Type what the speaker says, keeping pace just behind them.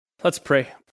Let's pray.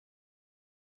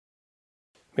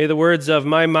 May the words of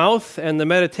my mouth and the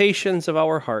meditations of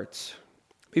our hearts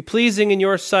be pleasing in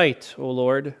your sight, O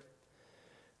Lord,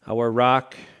 our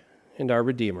rock and our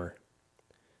Redeemer.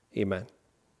 Amen.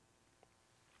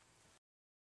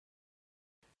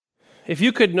 If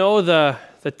you could know the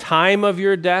time of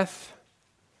your death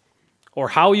or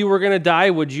how you were going to die,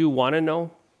 would you want to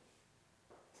know?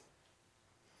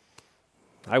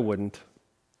 I wouldn't.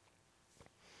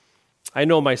 I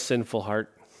know my sinful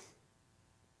heart.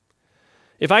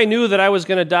 If I knew that I was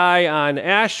going to die on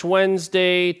Ash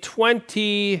Wednesday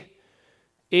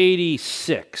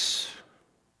 2086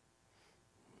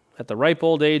 at the ripe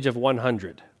old age of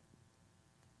 100,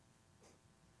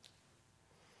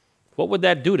 what would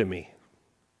that do to me?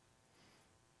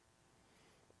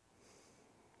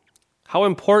 How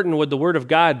important would the Word of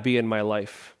God be in my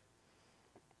life?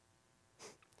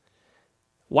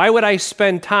 Why would I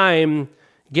spend time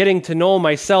getting to know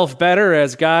myself better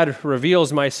as God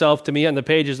reveals myself to me on the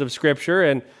pages of Scripture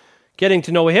and getting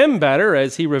to know Him better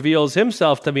as He reveals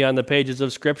Himself to me on the pages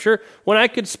of Scripture when I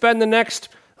could spend the next,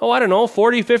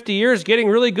 40, 50 years getting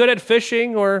really good at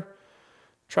fishing or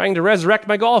trying to resurrect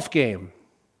my golf game?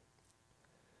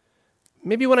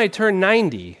 Maybe when I turn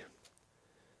 90,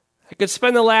 I could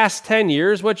spend the last 10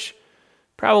 years, which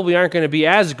probably aren't going to be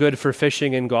as good for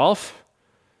fishing and golf.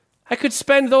 I could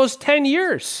spend those 10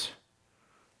 years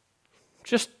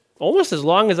just almost as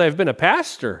long as I've been a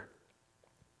pastor,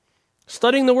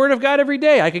 studying the Word of God every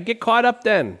day. I could get caught up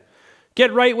then,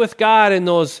 get right with God in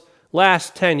those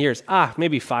last 10 years.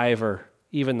 Maybe 5 or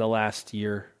even the last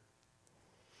year.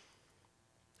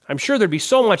 I'm sure there'd be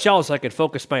so much else I could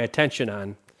focus my attention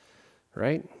on,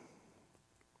 right?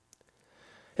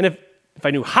 And if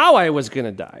I knew how I was going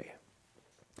to die,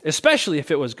 especially if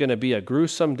it was going to be a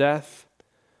gruesome death,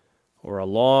 or a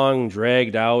long,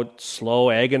 dragged-out,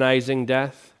 slow, agonizing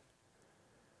death,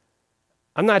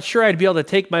 I'm not sure I'd be able to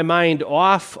take my mind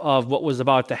off of what was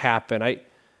about to happen. I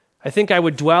think I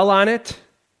would dwell on it.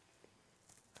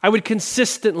 I would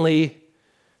consistently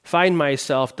find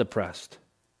myself depressed.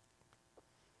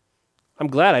 I'm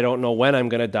glad I don't know when I'm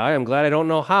going to die. I'm glad I don't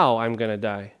know how I'm going to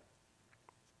die.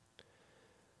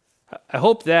 I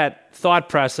hope that thought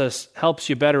process helps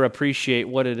you better appreciate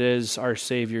what it is our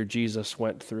Savior Jesus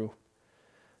went through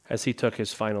as He took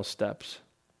His final steps.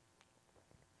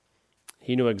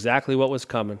 He knew exactly what was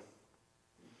coming,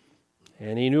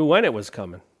 and He knew when it was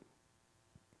coming.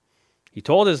 He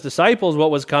told His disciples what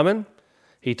was coming.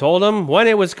 He told them when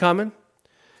it was coming.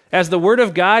 As the Word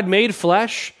of God made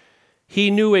flesh, He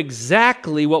knew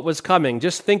exactly what was coming.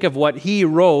 Just think of what He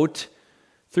wrote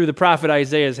through the prophet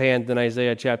Isaiah's hand in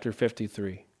Isaiah chapter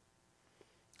 53.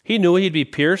 He knew He'd be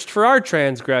pierced for our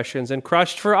transgressions and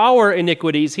crushed for our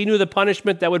iniquities. He knew the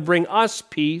punishment that would bring us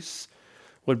peace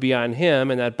would be on Him,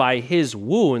 and that by His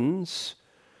wounds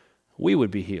we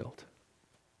would be healed.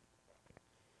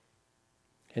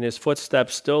 And His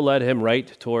footsteps still led Him right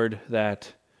toward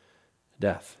that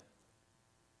death.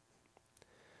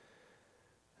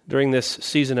 During this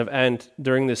season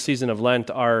of Lent,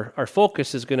 our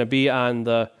focus is going to be on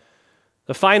the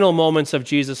final moments of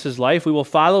Jesus' life. We will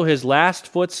follow His last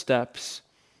footsteps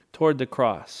toward the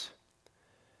cross.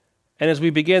 And as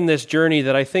we begin this journey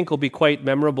that I think will be quite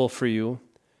memorable for you,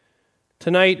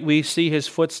 tonight we see His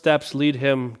footsteps lead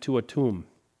Him to a tomb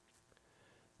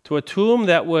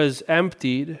that was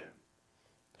emptied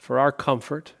for our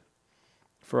comfort,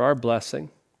 for our blessing,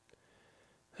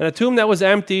 and a tomb that was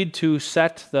emptied to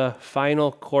set the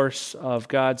final course of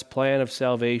God's plan of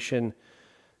salvation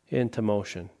into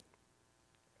motion.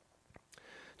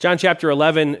 John chapter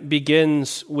 11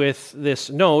 begins with this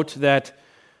note that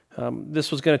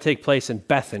this was going to take place in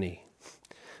Bethany.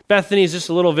 Bethany is just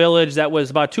a little village that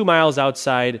was about 2 miles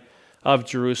outside of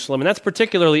Jerusalem. And that's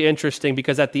particularly interesting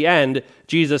because at the end,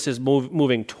 Jesus is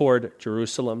moving toward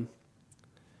Jerusalem.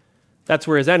 That's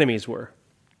where His enemies were.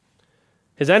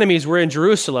 His enemies were in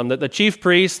Jerusalem, the chief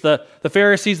priests, the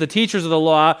Pharisees, the teachers of the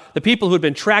law, the people who had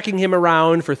been tracking Him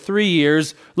around for 3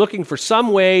 years, looking for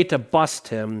some way to bust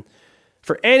Him,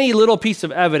 for any little piece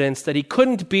of evidence that He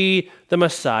couldn't be the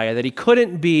Messiah, that He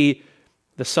couldn't be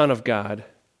the Son of God.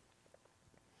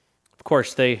 Of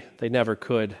course, they never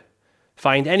could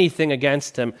find anything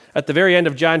against Him. At the very end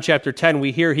of John chapter 10,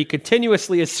 we hear He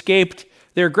continuously escaped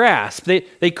their grasp.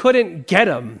 They couldn't get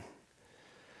Him.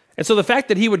 And so the fact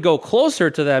that He would go closer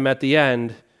to them at the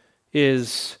end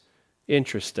is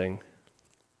interesting.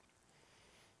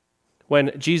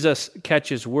 When Jesus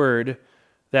catches word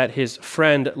that His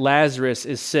friend Lazarus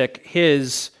is sick,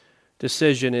 His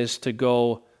decision is to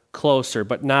go closer,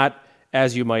 but not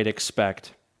as you might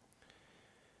expect.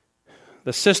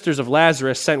 the sisters of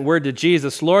Lazarus, sent word to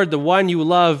Jesus, "Lord, the one you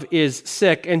love is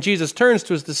sick." And Jesus turns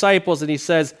to his disciples and he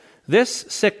says, "This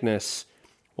sickness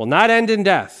will not end in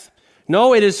death.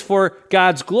 No, it is for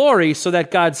God's glory, so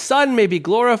that God's Son may be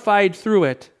glorified through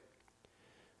it."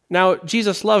 Now,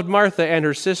 Jesus loved Martha and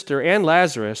her sister and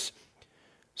Lazarus.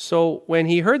 So when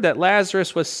he heard that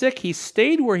Lazarus was sick, he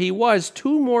stayed where he was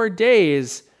 2 more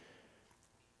days.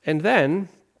 And then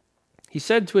he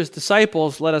said to his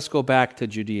disciples, "Let us go back to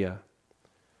Judea."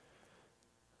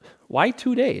 Why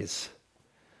 2 days?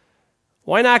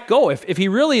 Why not go? If he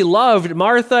really loved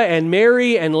Martha and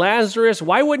Mary and Lazarus,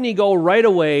 why wouldn't he go right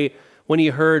away when he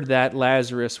heard that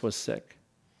Lazarus was sick?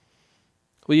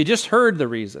 Well, you just heard the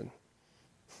reason.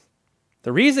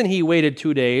 The reason he waited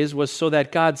 2 days was so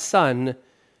that God's Son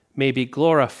may be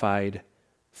glorified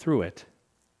through it.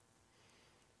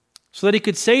 So that he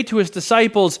could say to his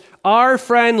disciples, "Our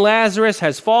friend Lazarus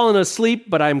has fallen asleep,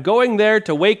 but I'm going there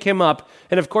to wake him up."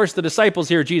 And of course, the disciples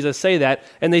hear Jesus say that,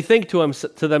 and they think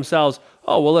to themselves,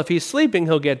 "Oh, well, if he's sleeping,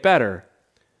 he'll get better."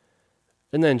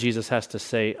 And then Jesus has to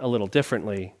say a little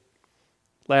differently,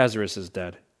 "Lazarus is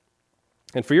dead.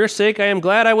 And for your sake, I am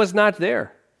glad I was not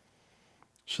there,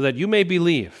 so that you may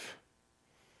believe.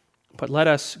 But let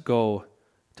us go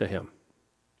to him."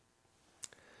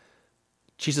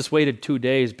 Jesus waited 2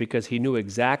 days because he knew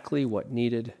exactly what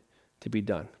needed to be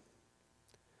done.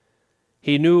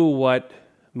 He knew what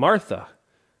Martha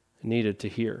needed to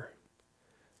hear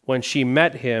when she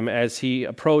met him as he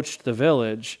approached the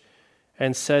village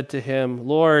and said to him,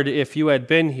 "Lord, if you had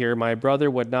been here, my brother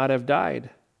would not have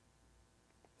died."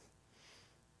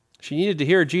 She needed to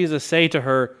hear Jesus say to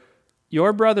her,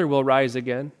 "Your brother will rise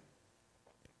again."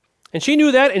 And she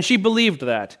knew that, and she believed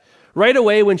that. Right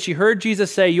away, when she heard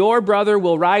Jesus say, "Your brother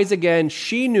will rise again,"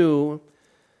 she knew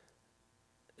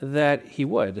that he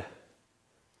would.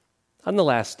 On the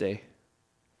last day,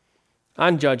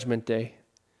 on Judgment Day,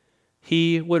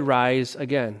 he would rise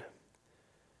again.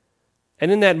 And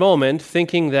in that moment,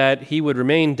 thinking that he would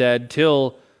remain dead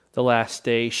till the last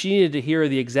day, she needed to hear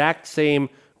the exact same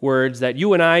words that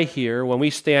you and I hear when we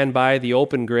stand by the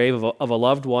open grave of a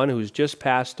loved one who's just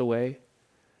passed away.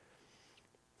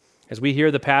 As we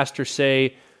hear the pastor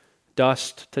say,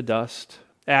 "Dust to dust,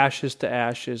 ashes to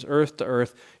ashes, earth to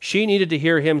earth," she needed to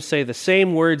hear him say the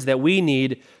same words that we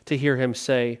need to hear him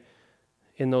say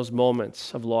in those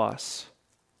moments of loss.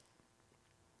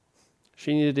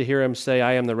 She needed to hear him say,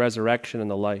 "I am the resurrection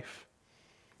and the life.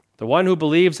 The one who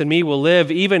believes in me will live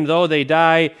even though they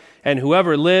die, and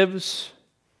whoever lives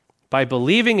by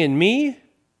believing in me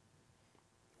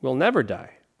will never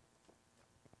die."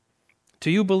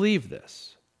 Do you believe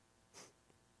this?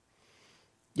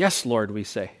 "Yes, Lord," we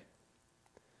say.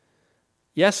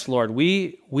 Yes, Lord,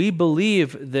 we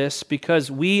believe this because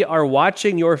we are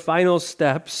watching your final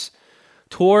steps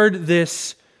toward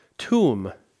this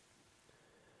tomb,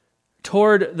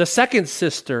 toward the second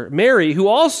sister, Mary, who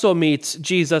also meets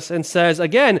Jesus and says,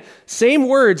 again, same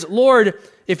words, "Lord,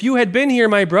 if you had been here,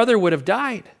 my brother would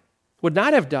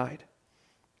not have died."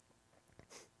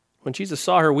 When Jesus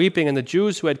saw her weeping and the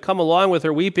Jews who had come along with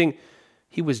her weeping,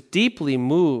 he was deeply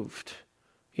moved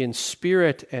in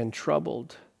spirit and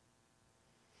troubled.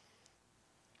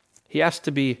 He asked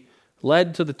to be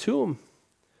led to the tomb.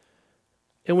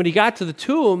 And when he got to the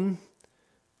tomb,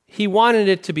 he wanted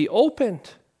it to be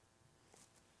opened.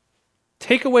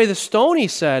 "Take away the stone," he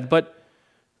said. "But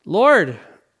Lord,"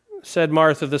 said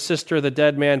Martha, the sister of the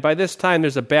dead man, "by this time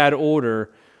there's a bad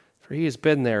odor, for he has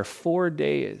been there 4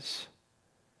 days."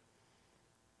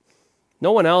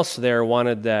 No one else there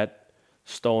wanted that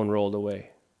stone rolled away.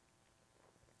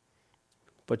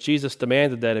 But Jesus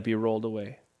demanded that it be rolled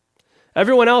away.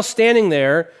 Everyone else standing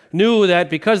there knew that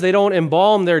because they don't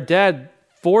embalm their dead,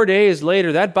 4 days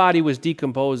later, that body was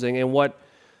decomposing, and what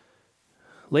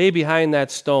lay behind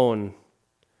that stone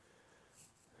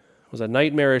was a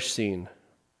nightmarish scene.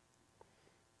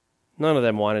 None of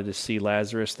them wanted to see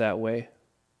Lazarus that way.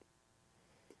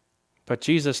 But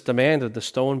Jesus demanded the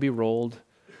stone be rolled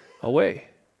away.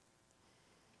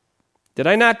 "Did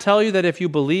I not tell you that if you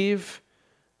believe,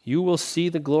 you will see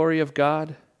the glory of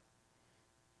God?"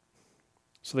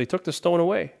 So they took the stone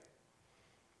away.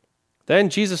 Then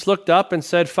Jesus looked up and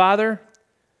said, "Father,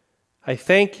 I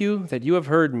thank you that you have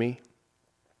heard me.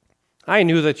 I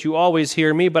knew that you always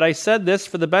hear me, but I said this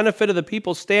for the benefit of the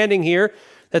people standing here,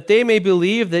 that they may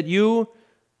believe that you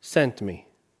sent me."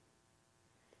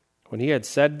 When he had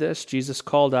said this, Jesus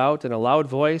called out in a loud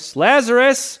voice,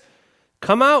 "Lazarus,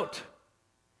 come out!"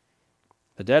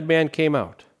 The dead man came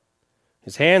out,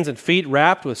 his hands and feet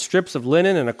wrapped with strips of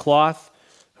linen and a cloth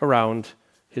around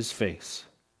his face.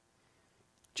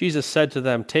 Jesus said to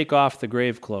them, "Take off the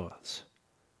grave clothes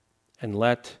and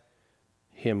let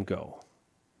him go.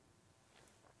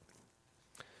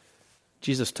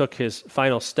 Jesus took his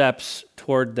final steps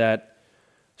toward that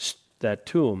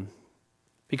tomb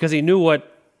because he knew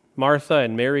what Martha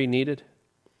and Mary needed.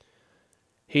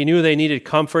 He knew they needed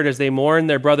comfort as they mourned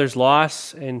their brother's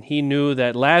loss, and he knew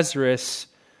that Lazarus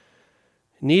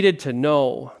needed to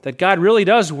know that God really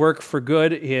does work for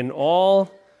good in all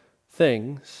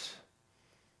things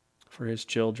for his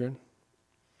children.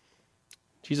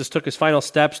 Jesus took his final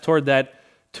steps toward that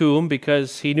tomb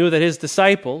because he knew that his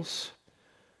disciples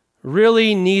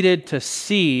really needed to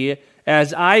see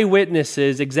as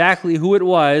eyewitnesses exactly who it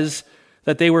was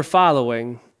that they were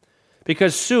following.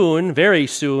 Because soon, very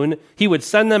soon, he would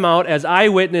send them out as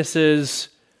eyewitnesses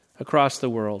across the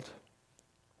world.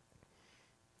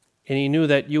 And he knew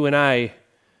that you and I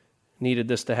needed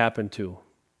this to happen too.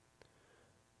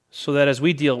 So that as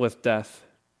we deal with death,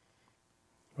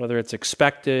 whether it's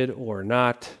expected or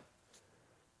not,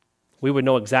 we would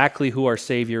know exactly who our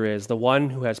Savior is, the one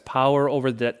who has power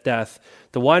over death,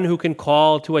 the one who can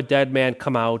call to a dead man,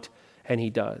 come out, and he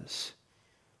does.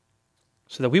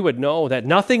 So that we would know that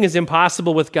nothing is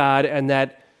impossible with God and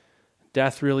that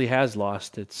death really has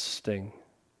lost its sting.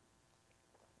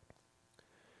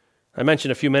 I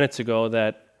mentioned a few minutes ago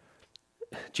that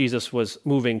Jesus was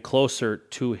moving closer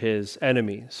to his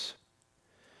enemies.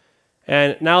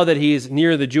 And now that he's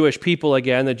near the Jewish people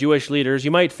again, the Jewish leaders,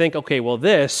 you might think, okay, well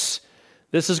this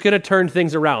is going to turn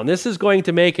things around. This is going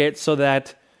to make it so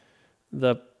that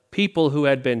the people who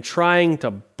had been trying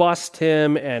to bust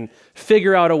him and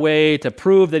figure out a way to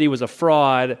prove that he was a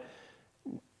fraud,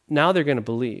 now they're going to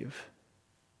believe.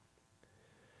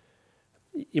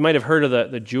 You might have heard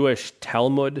of the Jewish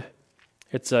Talmud.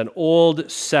 It's an old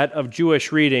set of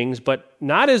Jewish readings, but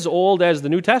not as old as the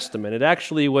New Testament. It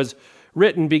actually was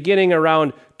written beginning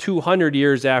around 200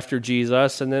 years after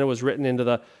Jesus, and then it was written into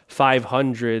the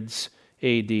 500s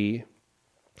AD.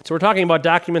 So we're talking about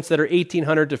documents that are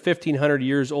 1,800 to 1,500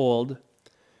 years old.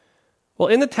 Well,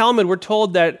 in the Talmud, we're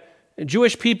told that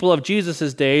Jewish people of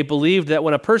Jesus' day believed that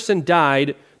when a person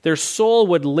died, their soul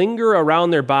would linger around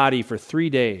their body for 3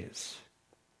 days.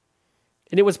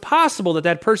 And it was possible that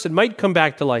that person might come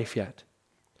back to life yet.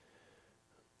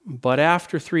 But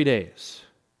after 3 days,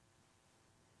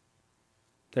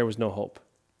 there was no hope.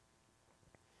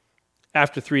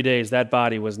 After 3 days, that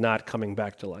body was not coming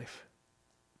back to life.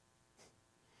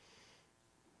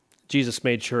 Jesus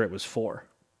made sure it was 4.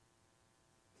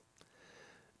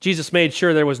 Jesus made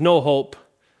sure there was no hope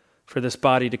for this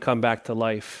body to come back to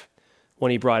life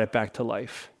when he brought it back to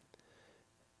life.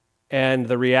 And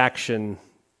the reaction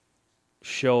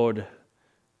showed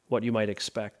what you might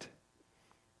expect.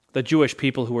 The Jewish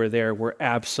people who were there were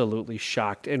absolutely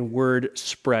shocked, and word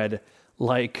spread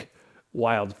like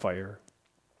wildfire.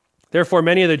 Therefore,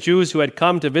 many of the Jews who had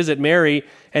come to visit Mary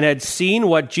and had seen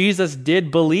what Jesus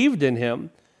did believed in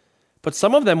him. But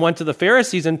some of them went to the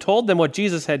Pharisees and told them what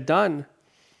Jesus had done.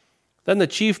 Then the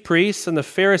chief priests and the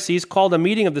Pharisees called a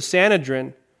meeting of the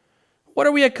Sanhedrin. "What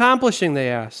are we accomplishing?" they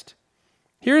asked.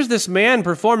 "Here's this man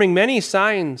performing many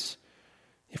signs.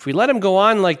 If we let him go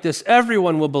on like this,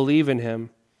 everyone will believe in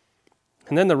him.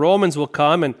 And then the Romans will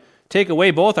come and take away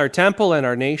both our temple and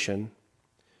our nation."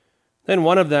 Then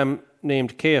one of them,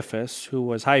 named Caiaphas, who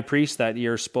was high priest that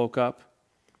year, spoke up.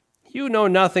 "You know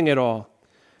nothing at all.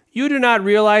 You do not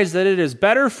realize that it is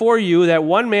better for you that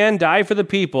one man die for the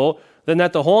people than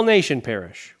that the whole nation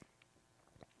perish."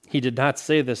 He did not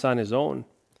say this on his own.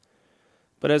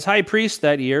 But as high priest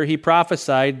that year, he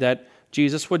prophesied that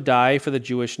Jesus would die for the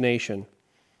Jewish nation.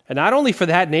 And not only for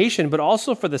that nation, but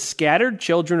also for the scattered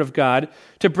children of God,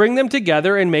 to bring them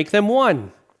together and make them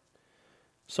one.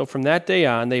 So from that day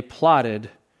on, they plotted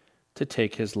to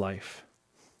take his life.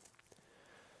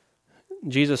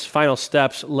 Jesus' final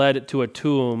steps led to a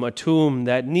tomb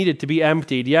that needed to be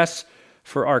emptied. Yes,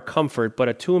 for our comfort, but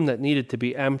a tomb that needed to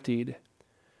be emptied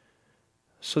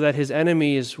so that his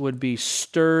enemies would be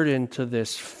stirred into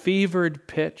this fevered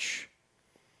pitch,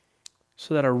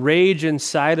 so that a rage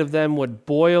inside of them would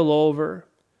boil over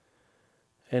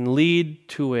and lead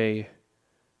to a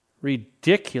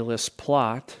ridiculous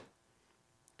plot,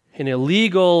 an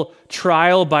illegal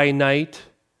trial by night,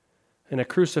 and a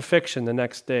crucifixion the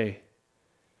next day.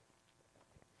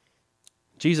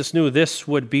 Jesus knew this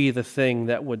would be the thing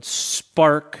that would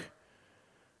spark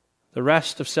the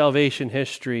rest of salvation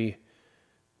history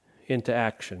into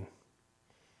action.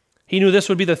 He knew this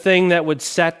would be the thing that would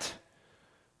set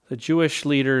the Jewish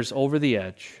leaders over the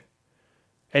edge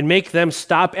and make them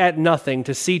stop at nothing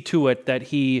to see to it that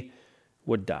he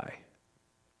would die.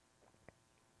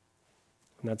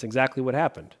 And that's exactly what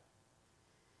happened.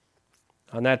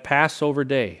 On that Passover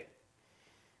day,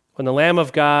 when the Lamb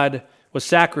of God was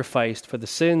sacrificed for the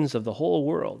sins of the whole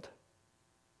world.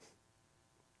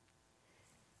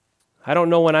 I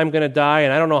don't know when I'm going to die,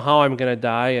 and I don't know how I'm going to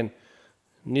die, and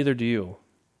neither do you.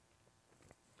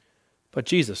 But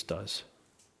Jesus does.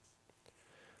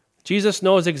 Jesus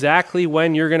knows exactly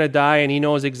when you're going to die, and he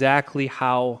knows exactly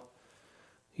how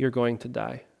you're going to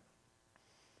die.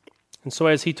 And so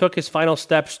as he took his final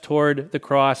steps toward the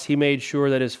cross, he made sure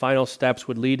that his final steps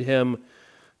would lead him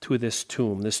to this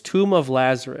tomb of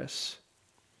Lazarus,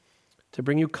 to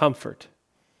bring you comfort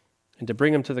and to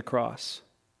bring him to the cross.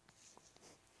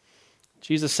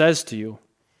 Jesus says to you,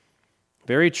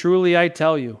 "Very truly I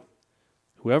tell you,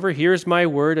 whoever hears my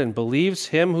word and believes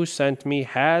him who sent me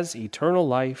has eternal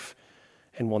life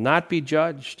and will not be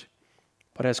judged,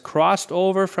 but has crossed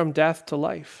over from death to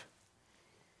life."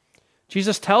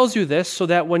 Jesus tells you this so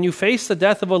that when you face the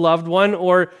death of a loved one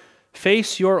or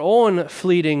face your own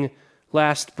fleeting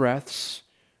last breaths,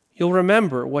 you'll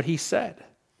remember what he said.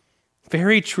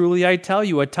 Very truly I tell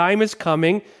you, a time is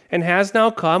coming and has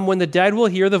now come when the dead will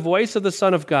hear the voice of the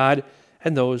Son of God,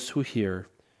 and those who hear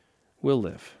will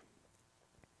live.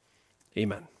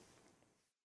 Amen.